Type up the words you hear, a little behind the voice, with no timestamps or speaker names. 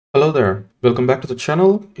Hello there, welcome back to the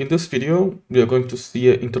channel. In this video, we are going to see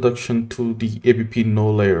an introduction to the ABP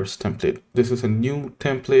No Layers template. This is a new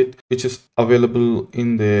template which is available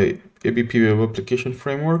in the ABP Web Application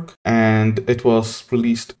Framework, and it was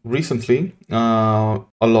released recently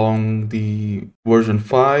along the version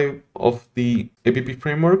 5 of the ABP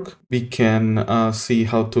framework. We can see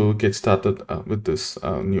how to get started with this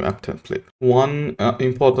new app template. One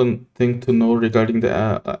important thing to know regarding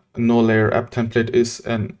the no layer app template is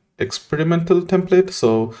an experimental template,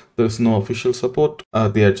 so there's no official support.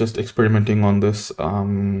 They are just experimenting on this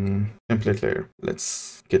template layer.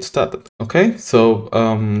 Let's get started. Okay, so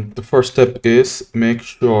the first step is make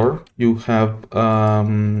sure you have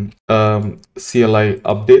CLI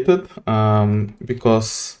updated,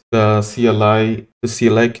 because the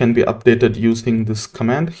CLI can be updated using this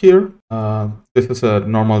command here. This is a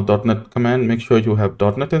normal .NET command. Make sure you have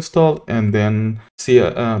 .NET installed and then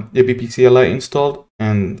ABP CLI installed.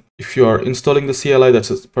 And if you are installing the CLI,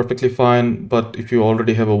 that's perfectly fine. But if you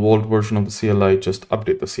already have a old version of the CLI, just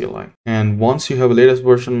update the CLI. And once you have a latest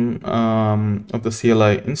version of the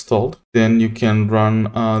CLI installed, then you can run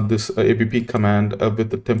this ABP command with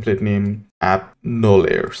the template name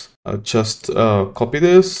app-nolayers. Just copy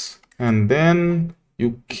this, and then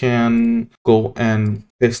you can go and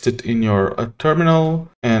paste it in your terminal.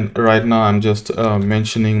 And right now I'm just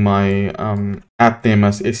mentioning my app name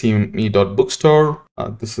as acme.bookstore.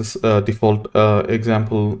 This is a default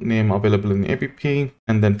example name available in ABP,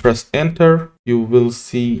 and then press enter. You will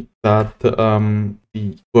see that the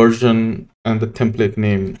version and the template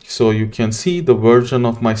name. So you can see the version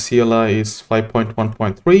of my CLI is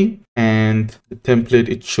 5.1.3, and the template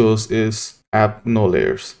it shows is app no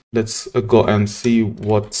layers. Let's go and see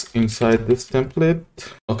what's inside this template.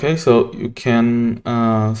 Okay, so you can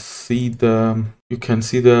see the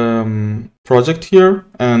project here,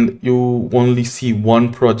 and you only see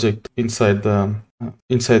one project inside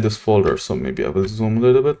this folder. So maybe I will zoom a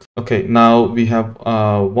little bit. Okay, now we have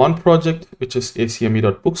one project which is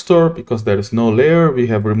acme.bookstore. Because there is no layer, we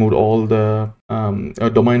have removed all the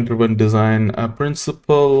domain-driven design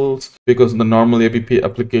principles, because the normal ABP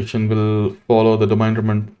application will follow the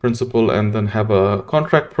domain-driven principle and then have a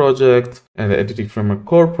contract project and an entity framework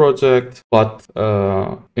core project. But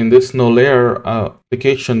in this no layer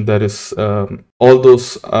application, there is all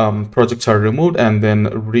those projects are removed and then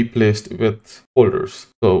replaced with folders.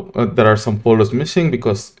 So there are some folders missing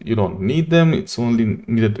because you don't need them. It's only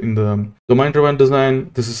needed in the domain-driven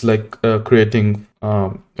design. This is like creating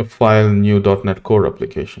a file new .NET Core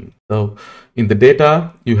application. So in the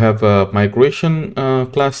data, you have migration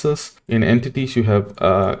classes. In entities, you have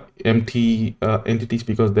empty entities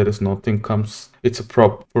because there is nothing comes. It's a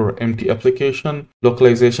proper empty application.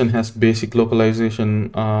 Localization has basic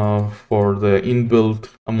localization for the inbuilt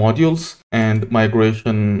modules, and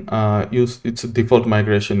migration its default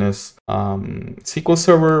migration is SQL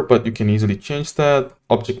Server, but you can easily change that.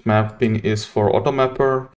 Object mapping is for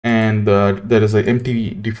AutoMapper, and there is an empty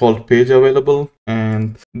default page available,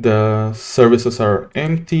 and the services are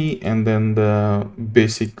empty, and then the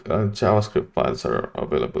basic JavaScript files are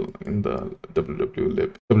available in the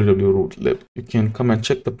www.root lib. You can come and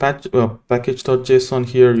check the package.json.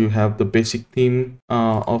 Here you have the basic theme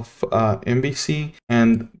of MVC,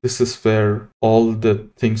 and this is where all the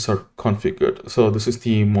things are configured. So this is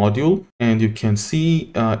the module, and you can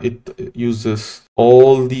see it uses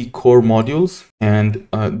all the core modules, and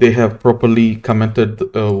they have properly commented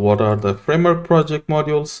what are the framework project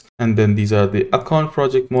modules, and then these are the account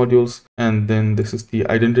project modules, and then this is the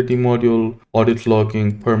identity module, audit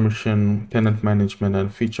logging, permission, tenant management,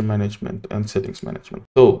 and feature management, and settings management.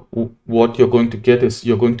 So what you're going to get is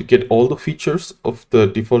you're going to get all the features of the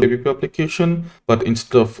default ABP application, but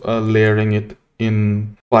instead of layering it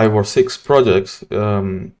in 5 or 6 projects,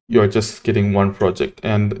 you're just getting one project,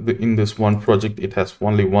 and in this one project it has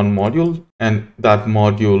only one module, and that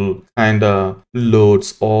module kind of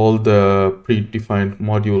loads all the predefined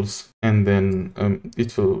modules, and then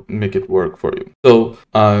it will make it work for you. So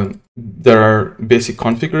there are basic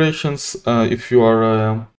configurations. If you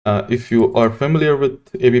are familiar with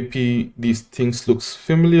ABP, these things looks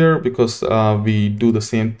familiar because we do the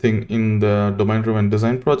same thing in the domain-driven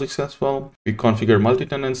design projects as well. We configure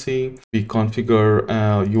multi-tenancy, we configure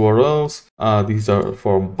URLs. These are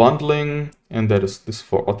for bundling, and there is this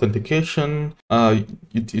for authentication.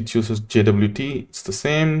 It uses JWT, it's the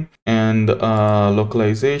same, and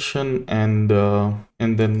localization, and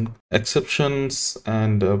then exceptions,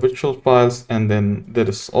 and virtual files, and then there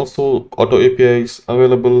is also auto APIs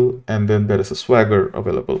available, and then there is a Swagger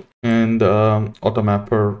available. And and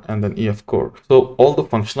automapper and then EF core. So all the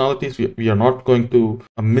functionalities, we are not going to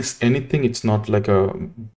miss anything. It's not like a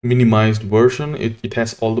minimized version. It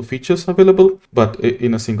has all the features available, but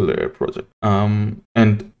in a single layer project.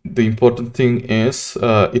 And the important thing is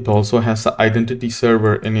it also has the identity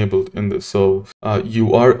server enabled in this. So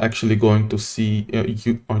you are actually going to see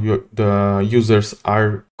the users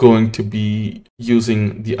are going to be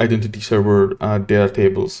using the identity server data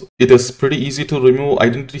tables. It is pretty easy to remove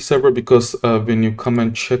identity server because when you come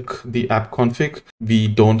and check the app config, we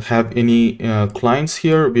don't have any clients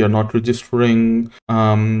here. We are not registering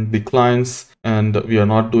the clients, and we are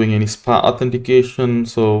not doing any SPA authentication.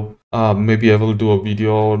 So maybe I will do a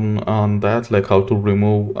video on that, like how to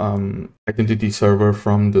remove identity server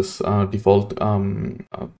from this default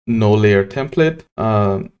no layer template.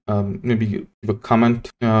 Maybe give a comment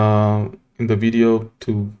in the video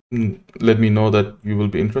to let me know that you will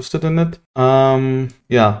be interested in it.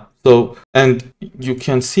 Yeah. So, and you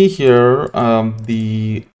can see here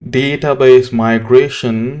the database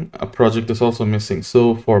migration project is also missing.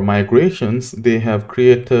 So for migrations, they have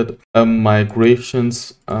created a migration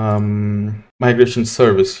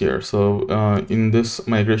service here. So in this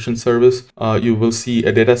migration service, you will see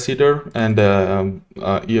a data seeder and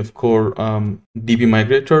EF core DB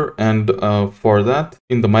migrator. And for that,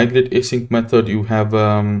 in the migrate async method, you have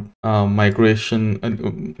migration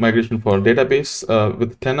for database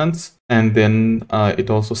with tenants. And then it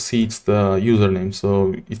also seeds the username.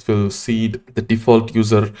 So it will seed the default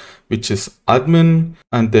user, which is admin,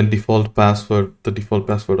 and then the default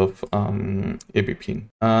password of ABP.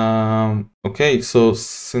 Okay, so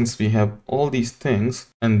since we have all these things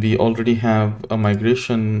and we already have a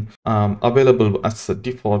migration available as a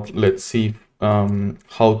default, let's see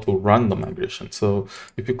how to run the migration. So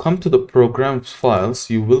if you come to the program files,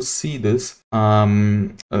 you will see this.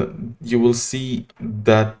 You will see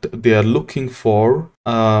that they are looking for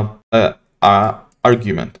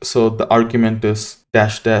argument. So the argument is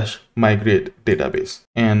 -- migrate database,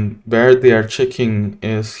 and where they are checking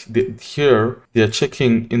is here they are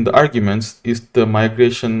checking in the arguments is the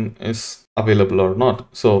migration is available or not.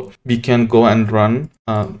 So we can go and run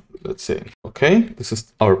let's say, okay, this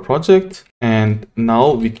is our project, and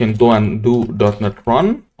now we can go and do .NET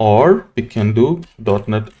run, or we can do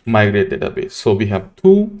 .NET migrate database. So we have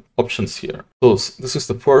two options here. So this is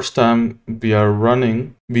the first time we are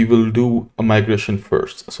running. We will do a migration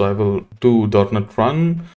first. So I will do .NET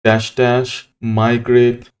run --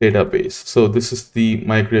 migrate database. So this is the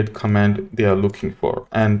migrate command they are looking for,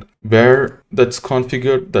 and where that's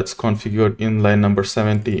configured in line number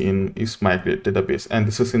 70 in is migrate database, and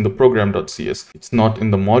this is in the program.cs. It's not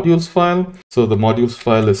in the modules file. So the modules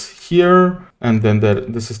file is here, and then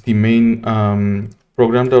this is the main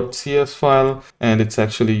program.cs file, and it's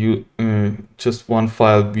actually just one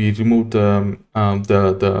file. We removed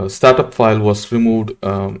the startup file was removed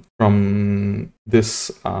from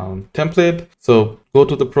this template. So go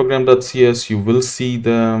to the program.cs, you will see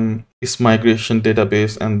the is migration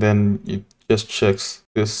database, and then it just checks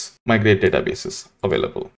this migrate database is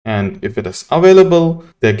available. And if it is available,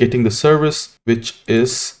 they're getting the service, which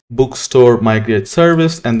is bookstore migrate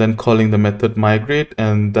service, and then calling the method migrate,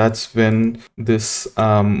 and that's when this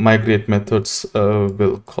migrate methods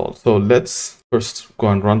will call. So let's first go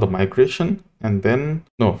and run the migration, and then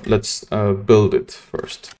let's build it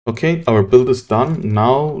first. Okay, our build is done.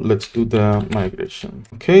 Now let's do the migration.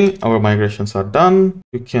 Okay, our migrations are done.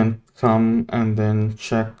 You can come and then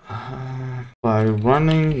check by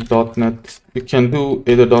running .NET. You can do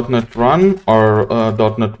either .NET run or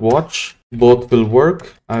 .NET watch. Both will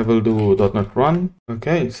work. I will do .NET run.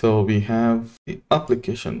 Okay, so we have the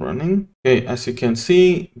application running. Okay, as you can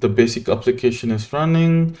see, the basic application is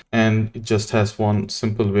running, and it just has one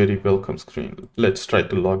simple very welcome screen. Let's try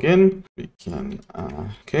to log in. We can,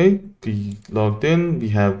 okay, we logged in. We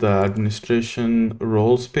have the administration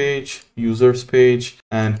roles page, users page,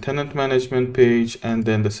 and tenant management page, and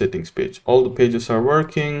then the settings page. All the pages are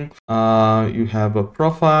working. You have a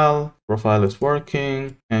profile. Profile is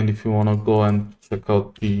working, and if you want to go and check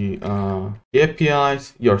out the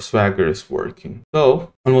APIs, your Swagger is working.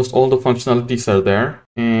 So almost all the functionalities are there,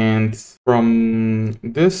 and from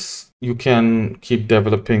this you can keep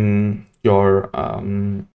developing your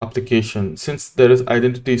application, since there is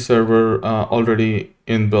identity server already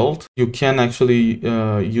inbuilt, you can actually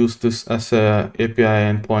use this as a API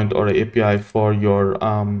endpoint or a API for your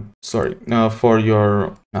for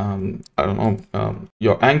your I don't know,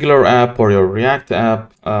 your Angular app or your React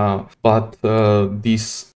app, but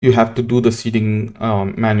these you have to do the seeding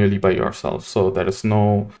manually by yourself. So there is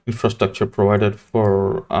no infrastructure provided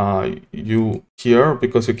for you here,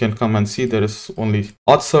 because you can come and see there is only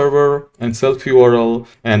auth server and self URL,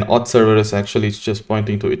 and auth server is actually just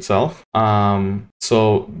pointing to itself.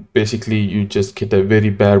 So basically you just get a very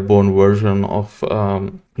bare bone version of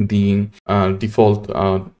the default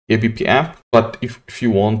ABP app. But if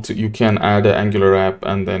you want, you can add an Angular app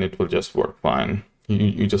and then it will just work fine.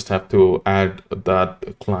 You just have to add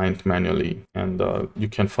that client manually, and you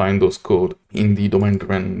can find those code in the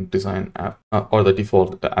domain-driven design app or the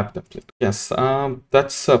default app template. Yes,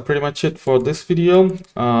 that's pretty much it for this video.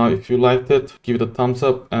 If you liked it, give it a thumbs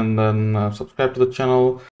up and then subscribe to the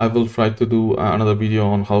channel. I will try to do another video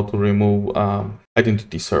on how to remove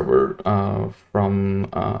identity server from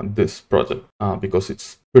this project because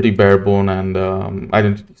it's pretty bare bone, and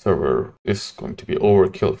identity server is going to be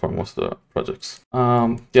overkill for most of the projects.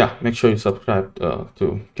 Yeah, make sure you subscribe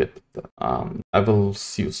to get that. I will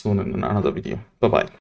see you soon in another video. Bye bye.